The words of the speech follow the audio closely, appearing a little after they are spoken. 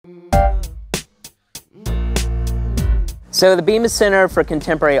So the Bemis Center for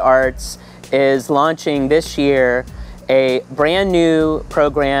Contemporary Arts is launching this year a brand new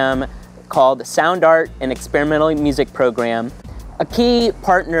program called Sound Art and Experimental Music Program. A key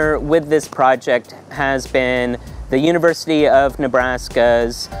partner with this project has been the University of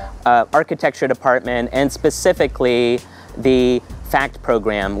Nebraska's Architecture Department, and specifically the FACT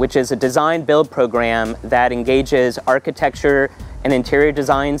program, which is a design-build program that engages architecture and interior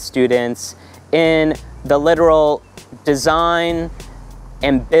design students in the literal design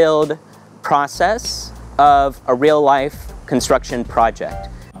and build process of a real-life construction project.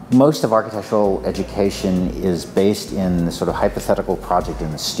 Most of architectural education is based in the sort of hypothetical project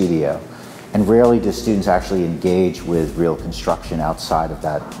in the studio, and rarely do students actually engage with real construction outside of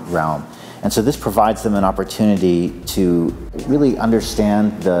that realm. And so this provides them an opportunity to really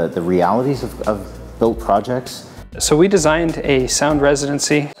understand the realities of built projects. So we designed a sound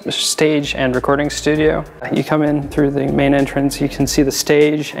residency, stage and recording studio. You come in through the main entrance, you can see the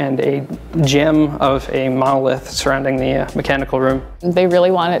stage and a gem of a monolith surrounding the mechanical room. They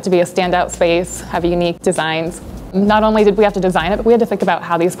really want it to be a standout space, have unique designs. Not only did we have to design it, but we had to think about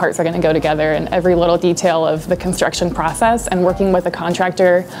how these parts are going to go together and every little detail of the construction process, and working with a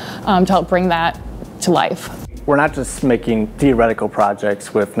contractor to help bring that to life. We're not just making theoretical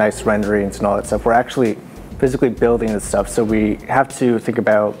projects with nice renderings and all that stuff. We're actually physically building this stuff, so we have to think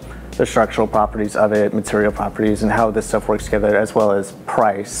about the structural properties of it, material properties, and how this stuff works together, as well as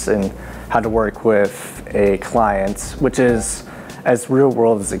price and how to work with a client, which is as real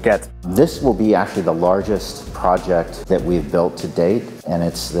world as it gets. This will be actually the largest project that we've built to date, and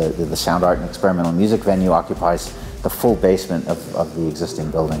it's the Sound Art and Experimental Music venue occupies the full basement of the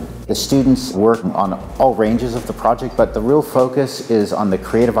existing building. The students work on all ranges of the project, but the real focus is on the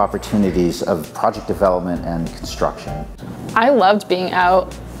creative opportunities of project development and construction. I loved being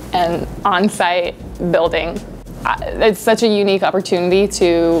out and on-site building. It's such a unique opportunity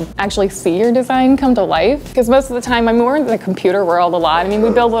to actually see your design come to life, because most of the time we're in the computer world a lot. I mean,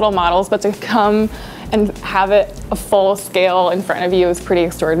 we build little models, but to come and have it a full scale in front of you is pretty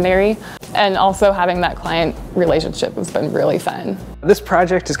extraordinary. And also having that client relationship has been really fun. This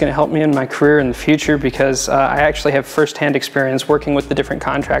project is going to help me in my career in the future because I actually have first-hand experience working with the different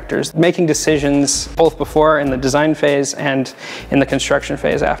contractors, making decisions both before in the design phase and in the construction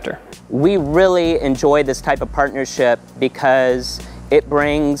phase after. We really enjoy this type of partnership because it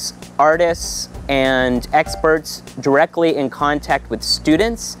brings artists and experts directly in contact with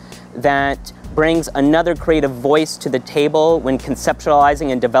students, that brings another creative voice to the table when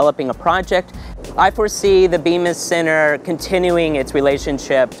conceptualizing and developing a project. I foresee the Bemis Center continuing its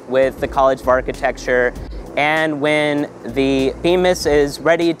relationship with the College of Architecture, and when the Bemis is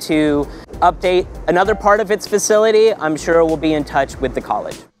ready to update another part of its facility, I'm sure we'll be in touch with the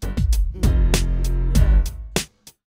college.